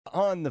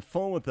on the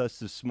phone with us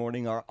this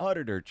morning our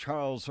auditor,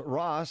 Charles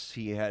Ross.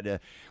 We had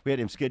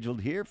him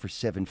scheduled here for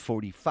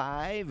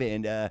 7:45,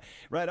 and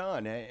right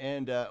on.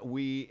 And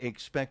we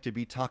expect to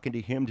be talking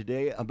to him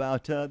today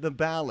about the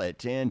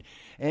ballot and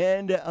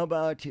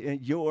about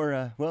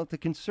your the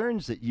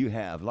concerns that you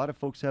have. A lot of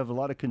folks have a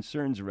lot of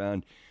concerns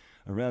around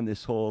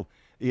this whole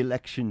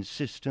election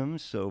system.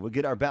 So we'll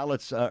get our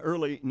ballots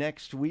early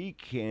next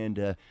week,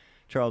 and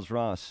Charles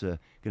Ross going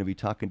to be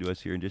talking to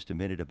us here in just a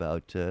minute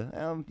about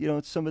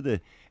some of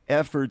the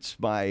efforts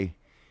by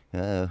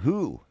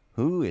who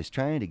is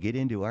trying to get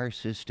into our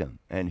system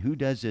and who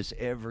does this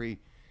every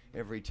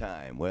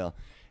time. Well,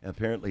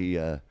 apparently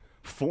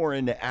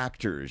foreign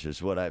actors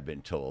is what I've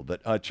been told.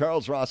 But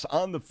Charles Ross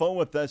on the phone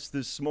with us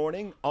this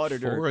morning.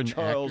 Auditor Foreign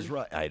Charles actors?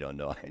 Ross. I don't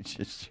know.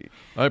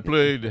 I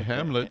played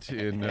Hamlet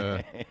in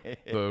the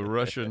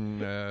Russian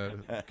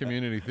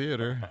community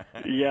theater.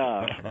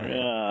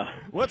 Yeah.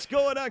 What's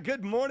going on?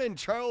 Good morning,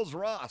 Charles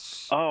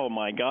Ross. Oh,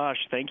 my gosh.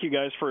 Thank you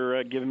guys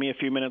for giving me a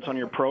few minutes on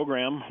your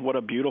program. What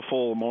a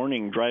beautiful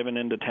morning driving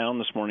into town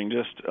this morning.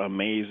 Just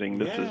amazing.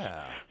 This is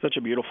such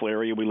a beautiful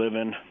area we live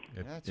in.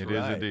 It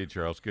is indeed,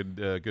 Charles. Good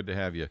to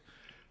have you.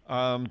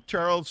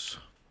 Charles,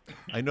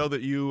 I know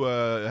that you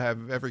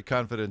have every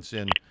confidence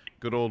in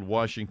good old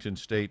Washington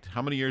State.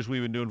 How many years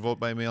we've been doing vote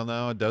by mail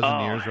now? A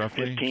dozen years,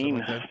 roughly?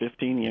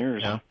 15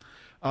 years. Yeah.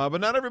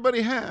 But not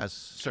everybody has,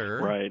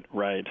 sir.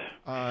 Right.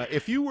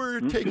 If you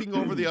were taking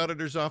over the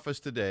auditor's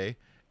office today,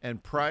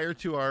 and prior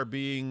to our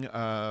being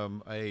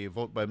a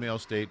vote by mail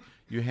state,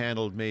 you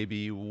handled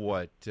maybe,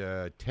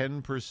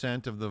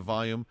 10% of the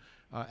volume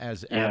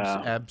as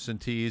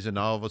absentees, and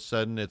all of a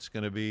sudden it's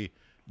going to be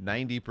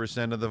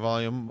 90% of the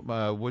volume.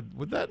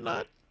 Would that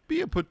not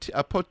be a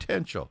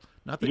potential?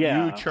 Not that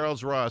you,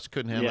 Charles Ross,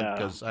 couldn't handle it,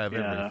 because I have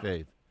every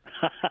faith.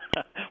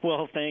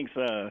 Well, thanks.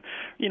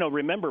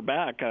 Remember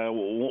back,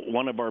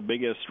 one of our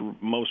biggest,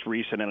 most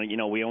recent,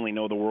 and, we only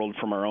know the world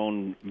from our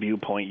own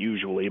viewpoint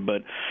usually,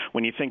 but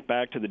when you think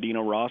back to the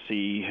Dino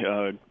Rossi,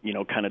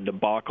 kind of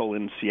debacle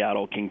in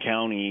Seattle, King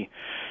County,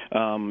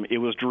 it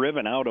was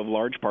driven out of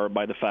large part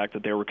by the fact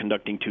that they were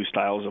conducting two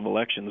styles of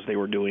elections. They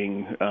were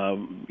doing,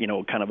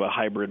 kind of a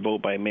hybrid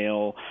vote by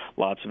mail,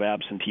 lots of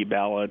absentee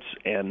ballots,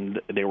 and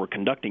they were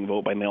conducting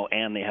vote by mail,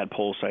 and they had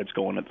poll sites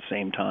going at the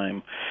same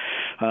time.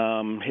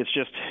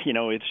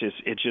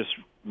 It just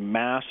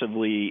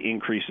massively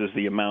increases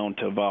the amount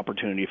of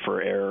opportunity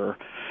for error.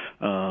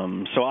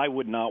 So I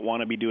would not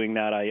want to be doing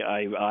that.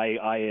 I,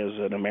 as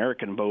an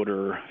American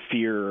voter,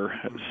 fear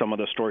some of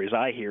the stories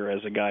I hear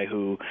as a guy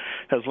who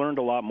has learned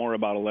a lot more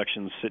about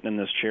elections sitting in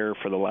this chair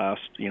for the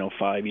last,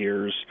 5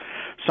 years.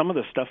 Some of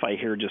the stuff I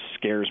hear just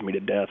scares me to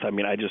death. I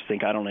mean, I just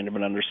think I don't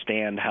even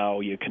understand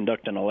how you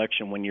conduct an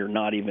election when you're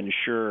not even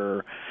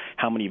sure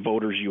how many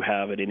voters you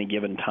have at any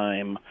given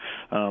time.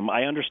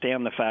 I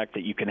understand the fact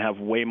that you can have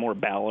way more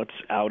ballots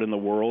out in the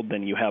world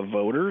than you have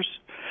voters,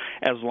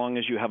 as long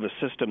as you have a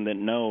system that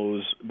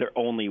knows there's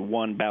only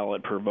one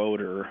ballot per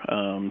voter.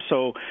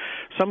 So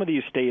some of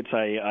these states,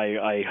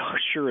 I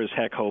sure as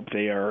heck hope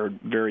they are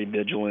very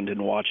vigilant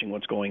in watching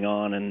what's going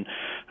on. And,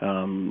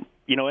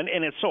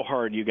 and it's so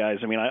hard, you guys.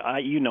 I mean,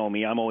 you know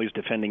me. I'm always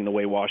defending the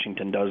way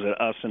Washington does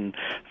it. Us and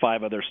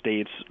 5 other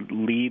states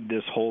lead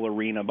this whole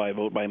arena by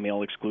vote by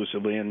mail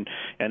exclusively, and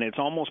it's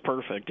almost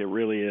perfect. It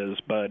really is.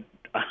 But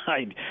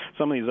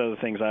some of these other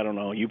things, I don't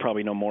know. You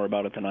probably know more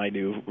about it than I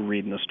do,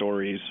 reading the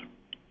stories.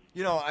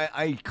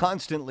 I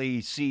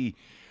constantly see,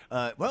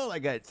 I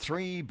got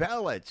 3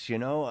 ballots,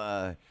 and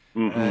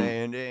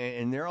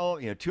they're all,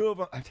 2 of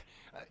them.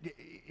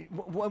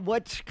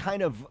 What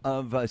kind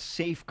of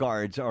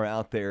safeguards are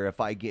out there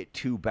if I get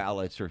 2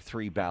 ballots or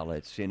 3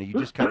 ballots? You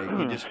just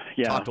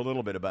talked a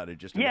little bit about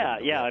it.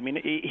 I mean,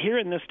 here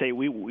in this state,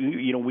 we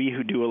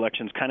who do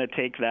elections kind of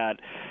take that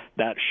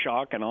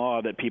shock and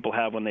awe that people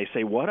have when they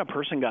say, "What, a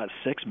person got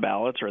 6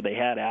 ballots, or they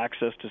had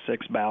access to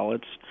 6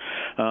 ballots."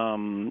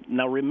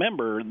 Now,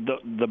 remember,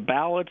 the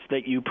ballots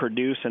that you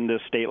produce in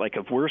this state, like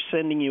if we're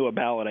sending you a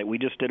ballot, we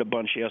just did a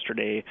bunch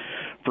yesterday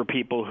for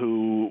people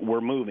who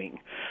were moving,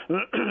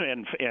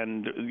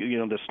 and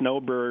the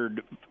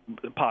snowbird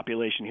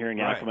population here in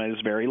Yakima is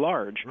very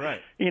large,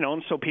 right?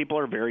 And so people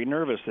are very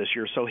nervous this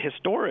year. So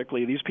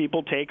historically, these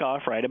people take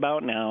off right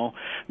about now.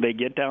 They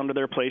get down to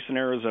their place in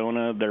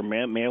Arizona. Their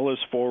mail is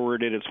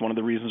forwarded. It's one of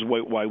the reasons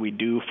why we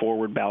do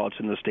forward ballots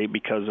in the state,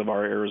 because of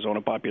our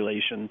Arizona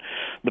population.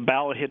 The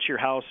ballot hits your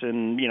house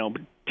in,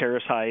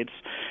 Terrace Heights.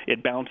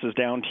 It bounces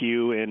down to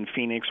you in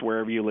Phoenix,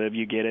 wherever you live.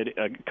 You get it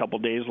a couple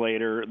days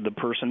later. The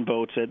person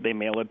votes it. They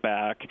mail it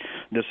back.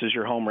 This is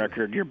your home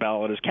record. Your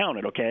ballot is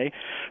counted, okay?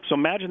 So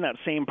imagine that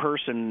same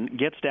person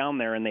gets down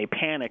there and they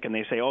panic and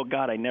they say, "Oh,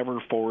 God, I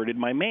never forwarded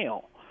my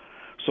mail."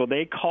 So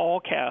they call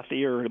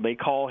Kathy or they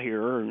call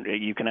here, or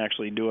you can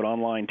actually do it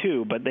online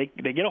too, but they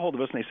get a hold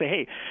of us and they say,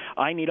 hey,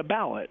 I need a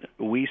ballot.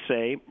 We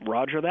say,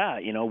 roger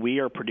that. We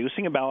are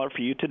producing a ballot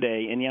for you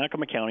today in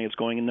Yakima County. It's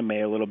going in the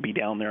mail. It'll be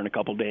down there in a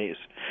couple days.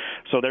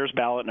 So there's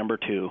ballot number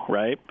 2,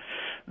 right?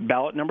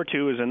 Ballot number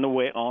 2 is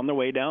on the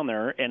way down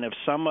there, and if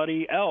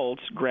somebody else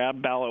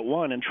grabbed ballot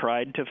 1 and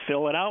tried to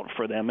fill it out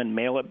for them and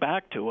mail it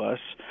back to us,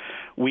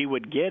 we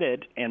would get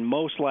it, and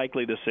most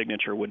likely the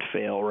signature would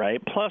fail, right?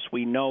 Plus,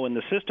 we know in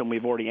the system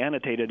we've already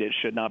annotated it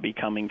should not be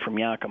coming from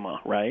Yakima,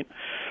 right?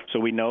 So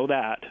we know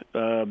that.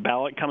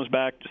 Ballot comes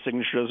back, the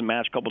signature doesn't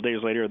match. A couple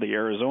days later, the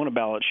Arizona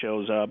ballot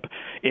shows up.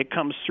 It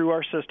comes through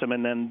our system,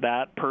 and then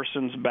that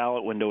person's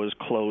ballot window is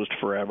closed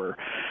forever.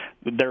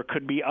 There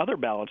could be other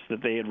ballots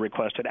that they had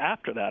requested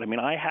after that. I mean,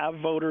 I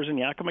have voters in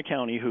Yakima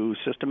County who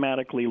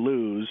systematically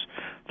lose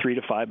 3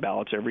 to 5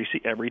 ballots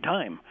every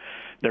time.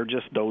 They're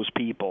just those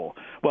people.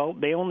 Well,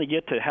 they only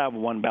get to have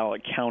one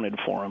ballot counted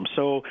for them.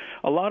 So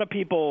a lot of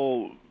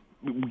people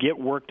get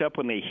worked up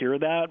when they hear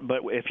that, but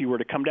if you were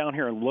to come down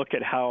here and look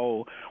at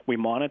how we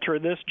monitor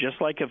this, just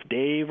like if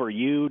Dave or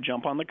you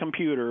jump on the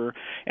computer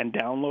and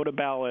download a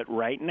ballot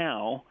right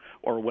now,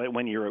 or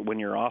when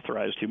you're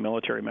authorized to,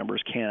 military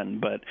members can,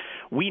 but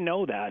we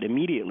know that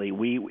immediately.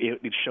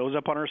 It shows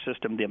up on our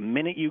system the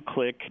minute you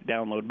click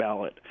download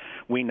ballot.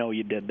 We know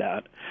you did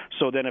that.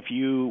 So then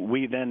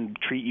we then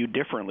treat you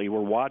differently.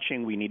 We're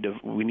watching. We need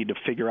to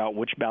figure out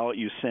which ballot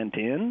you sent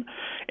in,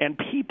 and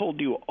people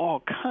do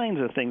all kinds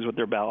of things with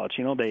their ballots.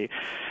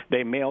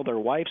 They mail their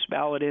wife's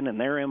ballot in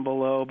their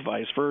envelope,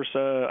 vice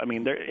versa. I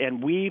mean,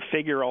 and we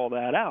figure all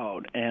that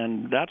out,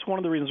 and that's one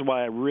of the reasons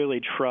why I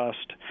really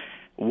trust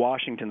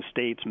Washington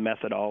State's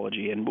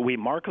methodology. And we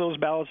mark those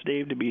ballots,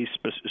 Dave, to be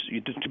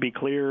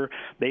clear.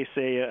 They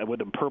say with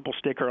a purple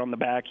sticker on the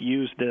back,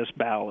 use this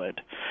ballot.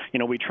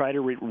 We try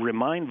to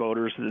remind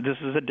voters that this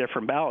is a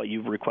different ballot.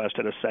 You've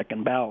requested a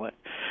second ballot.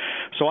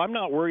 So I'm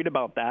not worried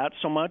about that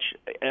so much,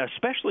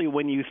 especially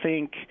when you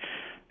think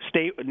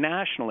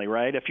nationally,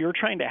 right? If you're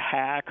trying to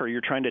hack or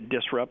you're trying to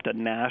disrupt a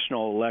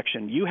national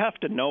election, you have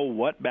to know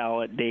what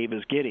ballot Dave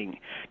is getting,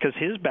 because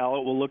his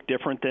ballot will look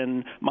different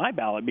than my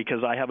ballot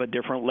because I have a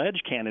different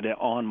ledge candidate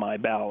on my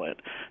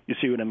ballot. You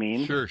see what I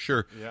mean?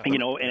 Sure.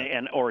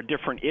 Yeah. Or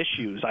different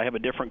issues. I have a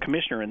different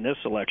commissioner in this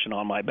election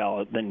on my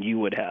ballot than you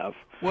would have.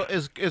 Well,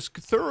 as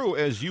thorough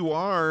as you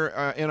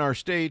are in our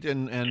state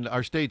and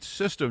our state's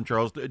system,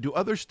 Charles, do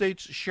other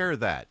states share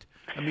that?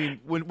 I mean,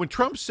 when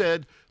Trump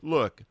said,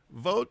 look,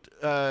 vote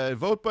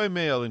by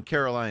mail in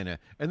Carolina,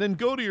 and then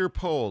go to your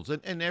polls,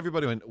 and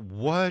everybody went,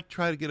 what?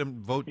 Try to get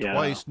them vote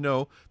twice?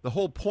 No. The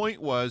whole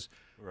point was,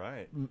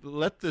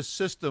 let the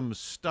system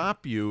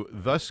stop you,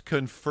 thus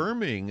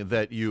confirming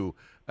that your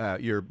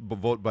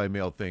vote by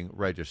mail thing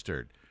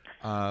registered.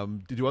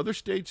 Do other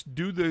states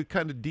do the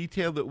kind of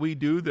detail that we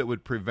do that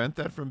would prevent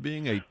that from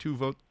being a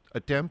 2-vote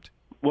attempt?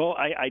 Well,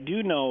 I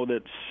do know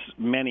that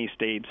many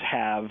states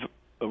have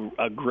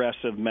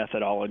aggressive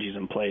methodologies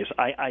in place.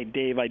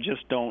 Dave, I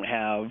just don't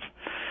have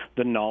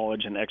the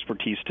knowledge and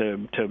expertise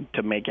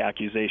to make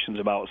accusations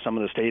about some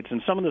of the states.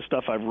 And some of the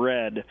stuff I've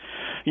read,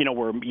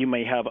 where you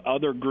may have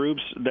other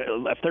groups that,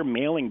 if they're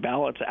mailing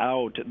ballots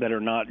out that are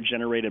not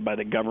generated by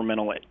the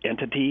governmental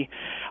entity,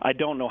 I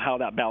don't know how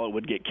that ballot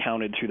would get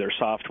counted through their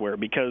software,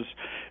 because,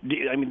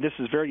 I mean, this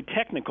is very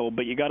technical,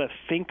 but you got to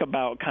think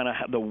about kind of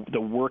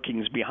the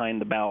workings behind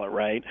the ballot,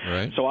 right?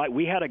 So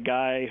we had a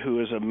guy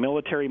who is a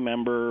military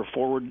member,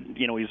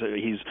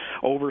 he's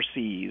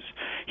overseas.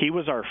 He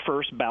was our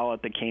first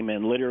ballot that came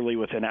in literally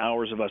within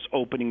hours of us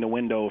opening the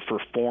window for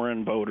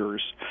foreign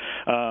voters.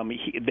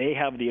 They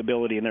have the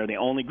ability, and they're the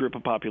only group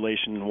of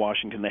population in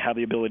Washington, they have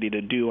the ability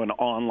to do an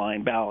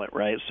online ballot,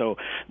 right? So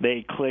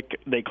they click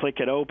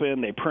it open,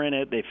 they print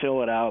it, they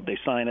fill it out, they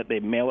sign it, they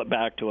mail it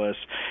back to us,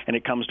 and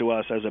it comes to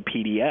us as a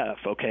PDF,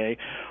 okay?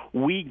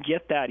 We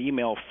get that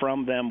email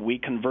from them. We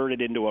convert it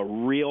into a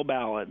real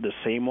ballot, the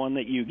same one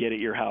that you get at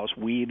your house.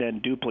 We then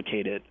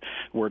duplicate it,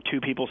 where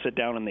 2 people sit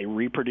down and they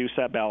reproduce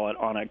that ballot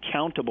on a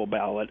countable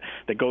ballot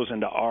that goes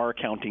into our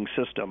counting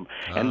system.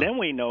 And then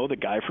we know the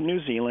guy from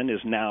New Zealand is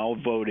now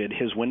voted.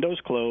 His window's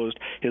closed.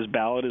 His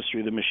ballot is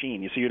through the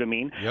machine. You see what I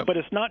mean? Yep. But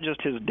it's not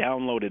just his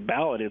downloaded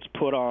ballot. It's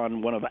put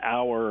on one of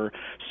our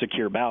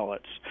secure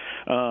ballots.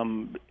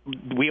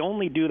 We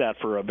only do that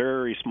for a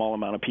very small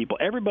amount of people.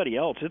 Everybody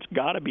else, it's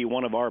got to be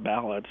one of our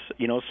ballots.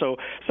 So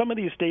some of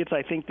these states,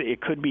 I think that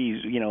it could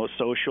be,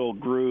 social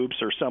groups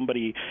or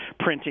somebody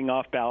printing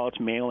off ballots,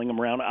 mailing them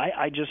around.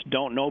 I just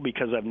don't know,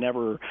 because I've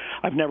never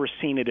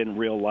seen it in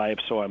real life,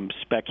 so I'm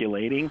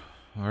speculating.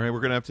 All right, we're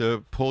going to have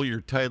to pull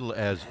your title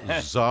as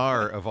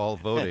czar of all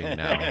voting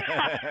now.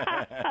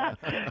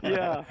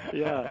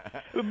 Yeah.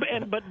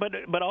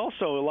 But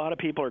also a lot of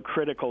people are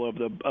critical of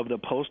the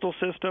postal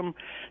system.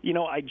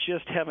 I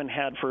just haven't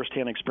had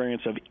firsthand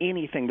experience of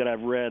anything that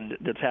I've read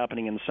that's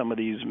happening in some of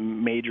these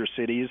major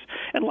cities.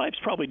 And life's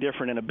probably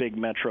different in a big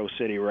metro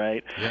city,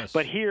 right? Yes.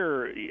 But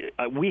here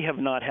we have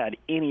not had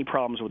any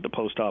problems with the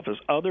post office,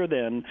 other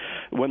than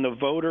when the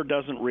voter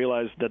doesn't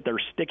realize that they're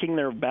sticking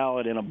their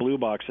ballot in a blue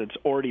box that's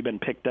already been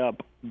picked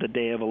up the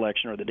day of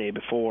election or the day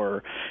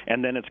before,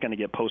 and then it's going to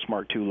get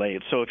postmarked too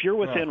late. So if you're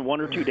within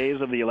 1 or 2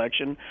 days of the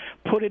election,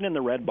 put it in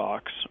the red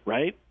box,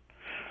 right?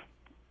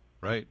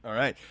 Right. All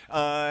right.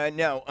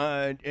 Now,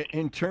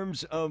 in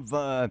terms of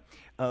the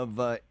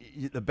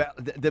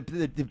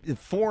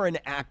foreign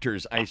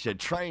actors, I said,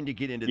 trying to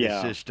get into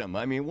the system.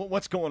 I mean,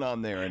 what's going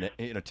on there?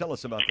 And tell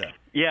us about that.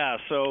 Yeah.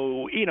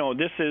 So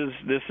this is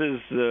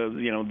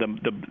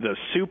the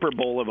Super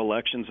Bowl of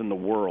elections in the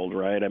world,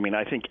 right? I mean,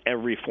 I think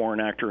every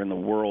foreign actor in the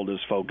world is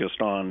focused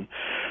on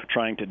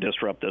trying to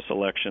disrupt this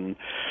election.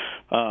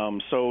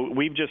 So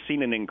we've just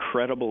seen an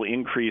incredible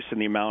increase in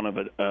the amount of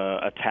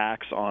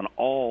attacks on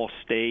all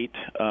state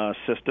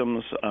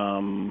systems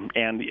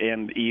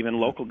and even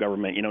local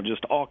government.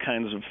 Just all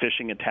kinds of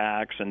phishing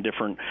attacks and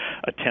different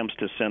attempts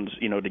to send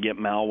to get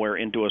malware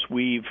into us.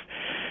 We've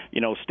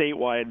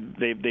statewide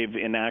they've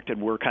enacted.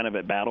 We're kind of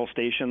at battle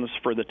stations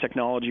for the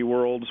technology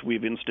worlds.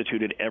 We've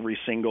instituted every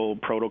single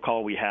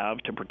protocol we have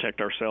to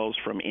protect ourselves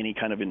from any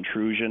kind of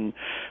intrusion.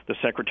 The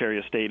Secretary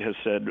of State has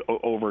said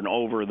over and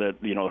over that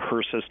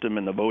her system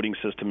and the voting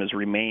system has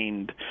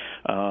remained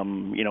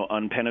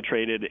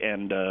unpenetrated,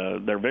 and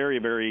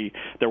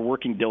they're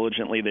working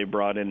diligently. They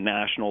brought in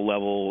national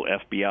level,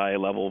 FBI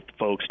level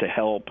folks to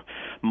help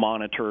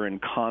monitor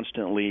and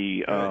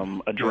constantly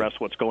address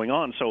what's going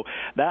on. So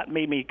that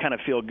made me kind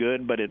of feel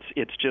good, but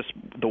it's just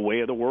the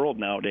way of the world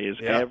nowadays.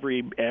 Yeah.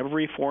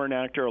 Every foreign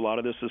actor, a lot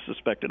of this is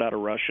suspected out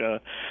of Russia,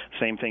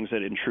 same things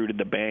that intruded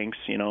the banks,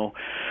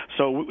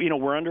 So,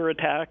 we're under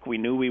attack. We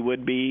knew we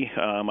would be.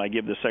 I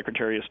give the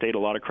Secretary of State a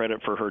lot of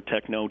credit for her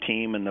techno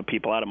team and the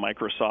people out of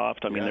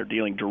Microsoft. I mean, they're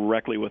dealing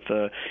directly with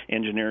the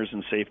engineers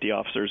and safety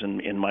officers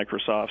in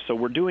Microsoft. So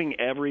we're doing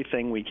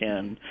everything we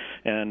can,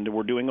 and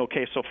we're doing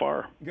okay so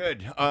far.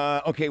 Good.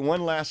 Okay,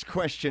 one last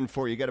question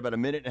for you. You got about a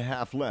minute and a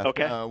half left.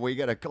 Okay. We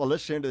got a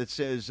listener that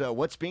says,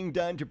 what's being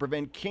done to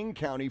prevent King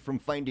County from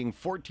finding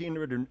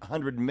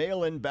 1,400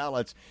 mail-in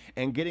ballots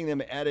and getting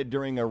them added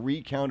during a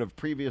recount of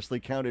previously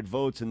counted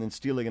votes and then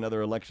stealing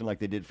another election like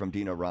they did from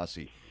Dino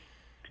Rossi?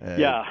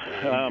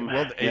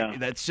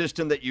 That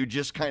system that you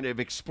just kind of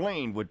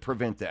explained would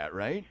prevent that,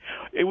 right?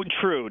 It would.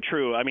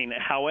 True. I mean,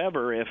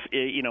 however, if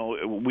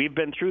we've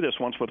been through this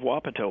once with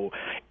Wapato.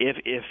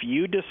 If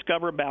you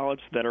discover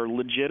ballots that are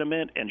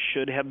legitimate and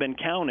should have been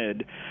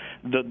counted,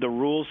 the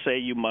rules say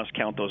you must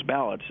count those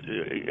ballots.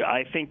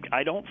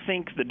 I don't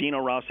think the Dino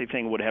Rossi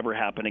thing would ever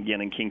happen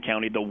again in King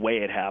County the way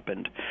it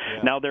happened.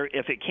 Yeah. Now,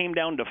 if it came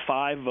down to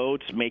 5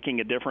 votes making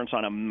a difference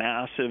on a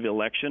massive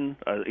election,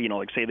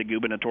 like say the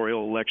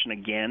gubernatorial election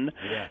again,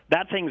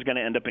 that thing's going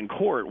to end up in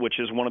court, which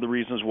is one of the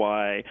reasons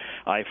why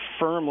I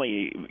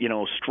firmly,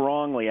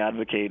 strongly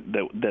advocate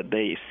that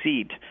they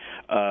seat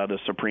the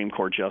Supreme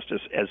Court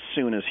justice as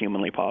soon as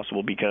humanly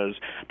possible, because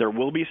there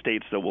will be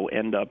states that will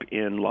end up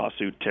in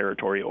lawsuit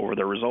territory over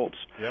their results.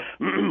 Yep.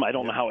 I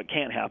don't know how it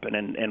can't happen,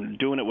 and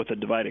doing it with a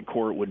divided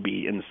court would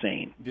be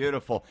insane.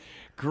 Beautiful.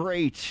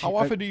 Great. How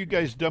often do you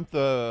guys dump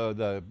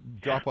the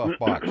drop-off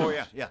box? Oh,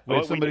 yeah.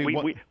 Well,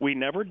 we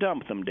never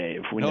dump them,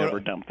 Dave. We never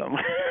dump them.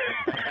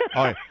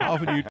 All right. How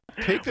often do you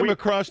take them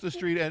across the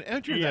street and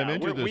enter them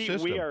into the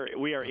system?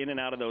 We are in and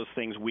out of those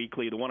things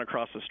weekly. The one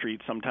across the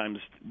street sometimes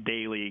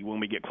daily when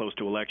we get close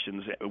to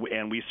elections.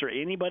 And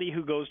anybody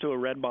who goes to a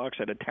red box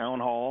at a town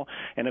hall,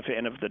 and if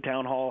the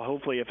town hall,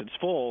 hopefully if it's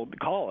full,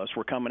 call us.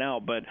 We're coming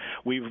out. But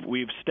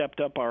we've stepped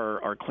up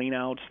our clean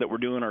outs that we're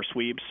doing, our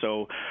sweeps.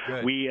 So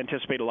we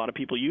anticipate a lot of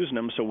people using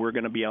them. So we're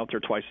going to be out there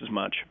twice as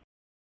much.